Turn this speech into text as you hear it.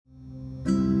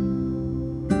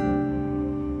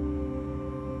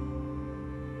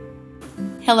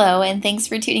Hello, and thanks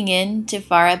for tuning in to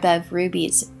Far Above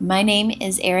Rubies. My name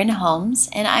is Erin Holmes,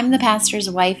 and I'm the pastor's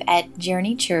wife at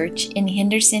Journey Church in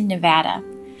Henderson, Nevada.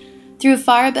 Through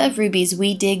Far Above Rubies,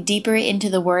 we dig deeper into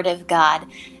the Word of God,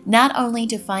 not only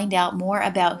to find out more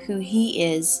about who He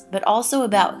is, but also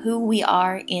about who we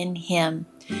are in Him.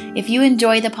 If you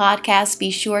enjoy the podcast,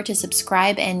 be sure to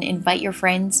subscribe and invite your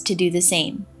friends to do the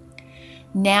same.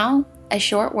 Now, a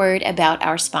short word about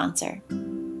our sponsor.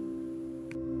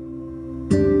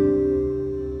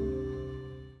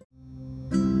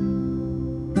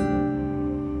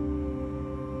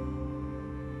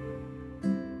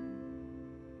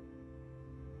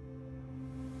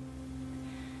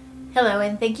 Hello,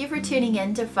 and thank you for tuning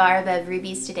in to Far Above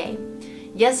Rubies today.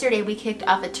 Yesterday, we kicked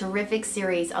off a terrific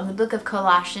series on the book of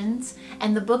Colossians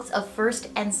and the books of 1st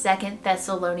and 2nd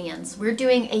Thessalonians. We're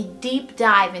doing a deep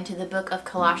dive into the book of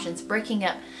Colossians, breaking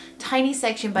up tiny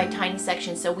section by tiny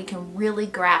section so we can really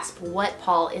grasp what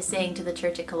Paul is saying to the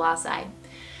church at Colossae.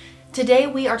 Today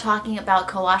we are talking about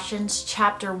Colossians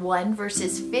chapter 1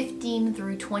 verses 15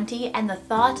 through 20 and the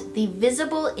thought, the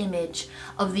visible image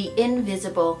of the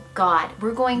invisible God.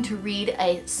 We're going to read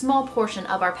a small portion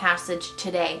of our passage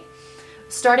today.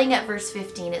 Starting at verse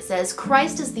 15, it says,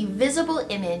 Christ is the visible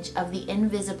image of the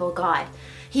invisible God.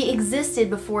 He existed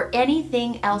before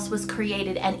anything else was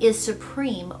created and is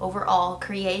supreme over all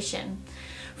creation.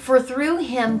 For through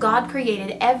him, God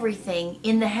created everything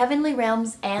in the heavenly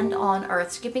realms and on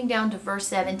earth. Skipping down to verse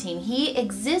 17. He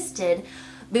existed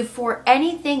before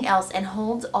anything else and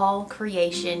holds all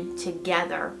creation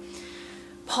together.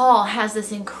 Paul has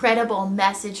this incredible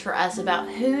message for us about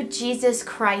who Jesus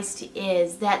Christ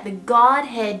is, that the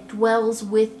Godhead dwells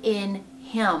within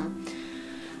him.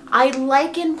 I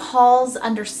liken Paul's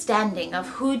understanding of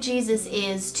who Jesus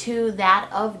is to that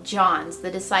of John's,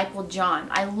 the disciple John.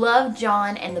 I love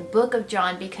John and the book of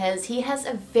John because he has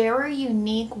a very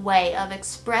unique way of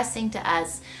expressing to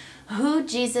us who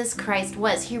Jesus Christ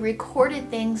was. He recorded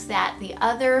things that the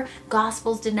other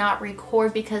Gospels did not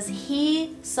record because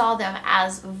he saw them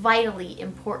as vitally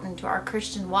important to our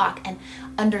Christian walk and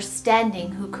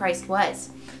understanding who Christ was.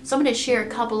 So I'm going to share a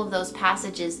couple of those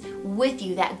passages with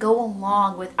you that go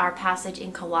along with our passage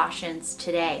in Colossians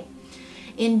today.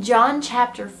 In John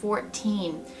chapter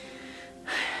 14,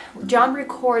 John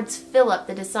records Philip,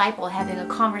 the disciple, having a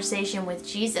conversation with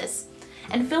Jesus.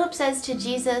 And Philip says to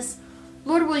Jesus,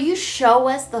 Lord, will you show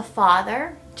us the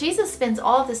Father? Jesus spends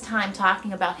all this time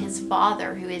talking about his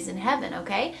Father who is in heaven,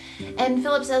 okay? And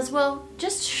Philip says, well,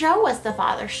 just show us the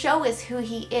Father. Show us who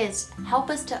he is.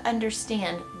 Help us to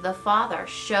understand the Father.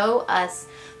 Show us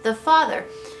the Father.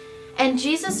 And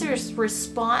Jesus'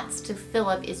 response to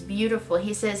Philip is beautiful.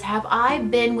 He says, have I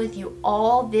been with you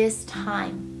all this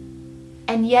time?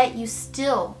 And yet you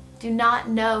still do not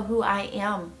know who I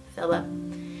am, Philip.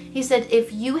 He said,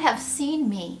 if you have seen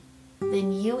me,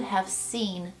 then you have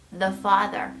seen the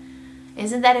Father.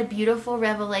 Isn't that a beautiful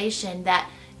revelation that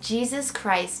Jesus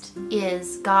Christ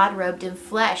is God robed in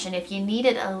flesh? And if you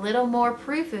needed a little more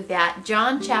proof of that,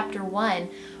 John chapter 1,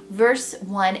 verse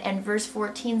 1 and verse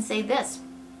 14 say this.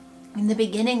 In the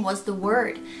beginning was the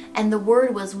Word, and the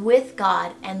Word was with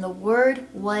God, and the Word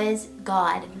was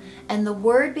God. And the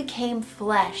Word became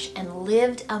flesh and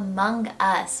lived among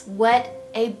us. What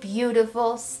a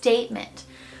beautiful statement.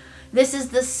 This is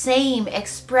the same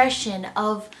expression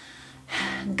of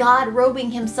God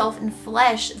robing himself in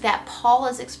flesh that Paul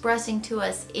is expressing to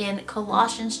us in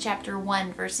Colossians chapter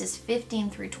 1 verses 15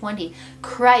 through 20.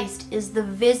 Christ is the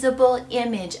visible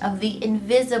image of the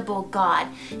invisible God.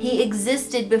 He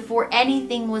existed before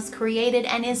anything was created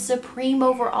and is supreme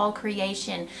over all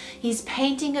creation. He's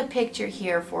painting a picture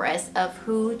here for us of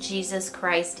who Jesus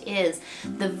Christ is.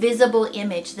 The visible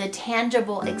image, the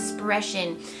tangible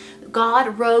expression.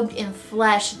 God robed in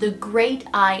flesh, the great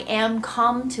I am,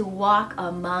 come to walk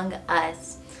among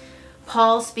us.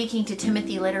 Paul, speaking to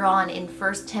Timothy later on in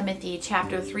 1 Timothy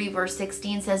chapter 3 verse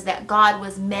 16, says that God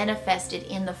was manifested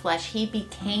in the flesh. He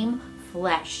became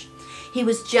flesh. He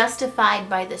was justified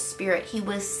by the Spirit. He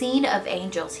was seen of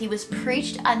angels. He was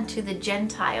preached unto the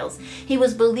Gentiles. He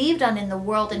was believed on in the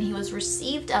world, and he was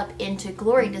received up into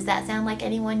glory. Does that sound like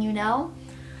anyone you know?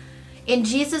 In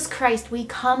Jesus Christ, we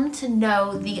come to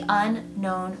know the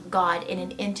unknown God in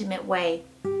an intimate way.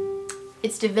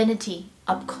 It's divinity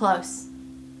up close.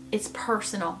 It's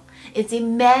personal. It's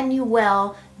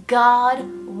Emmanuel, God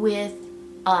with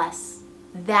us.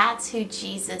 That's who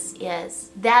Jesus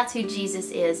is. That's who Jesus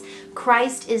is.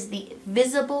 Christ is the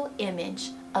visible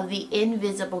image of the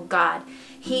invisible God.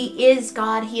 He is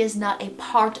God. He is not a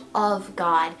part of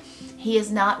God. He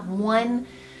is not one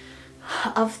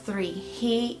of three.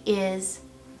 He is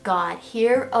God.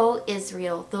 Hear, O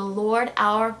Israel, the Lord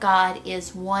our God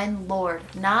is one Lord.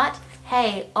 Not,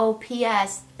 hey, oh,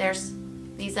 P.S., there's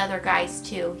these other guys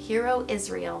too. Hear, O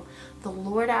Israel, the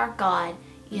Lord our God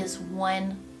is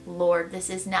one Lord. This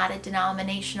is not a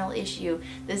denominational issue.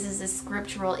 This is a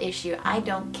scriptural issue. I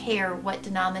don't care what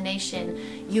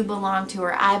denomination you belong to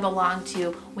or I belong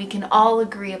to. We can all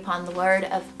agree upon the Word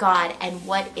of God and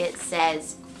what it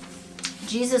says.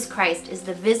 Jesus Christ is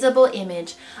the visible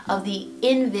image of the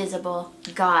invisible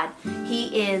God.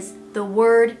 He is the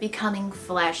Word becoming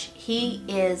flesh. He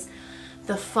is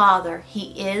the Father.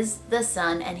 He is the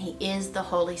Son, and He is the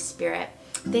Holy Spirit.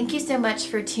 Thank you so much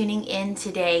for tuning in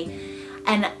today.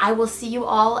 And I will see you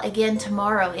all again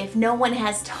tomorrow. If no one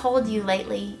has told you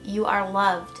lately, you are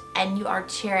loved and you are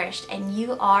cherished and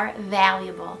you are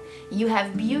valuable. You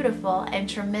have beautiful and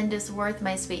tremendous worth,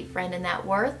 my sweet friend, and that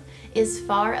worth is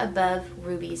far above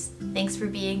rubies. Thanks for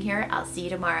being here. I'll see you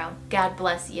tomorrow. God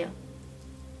bless you.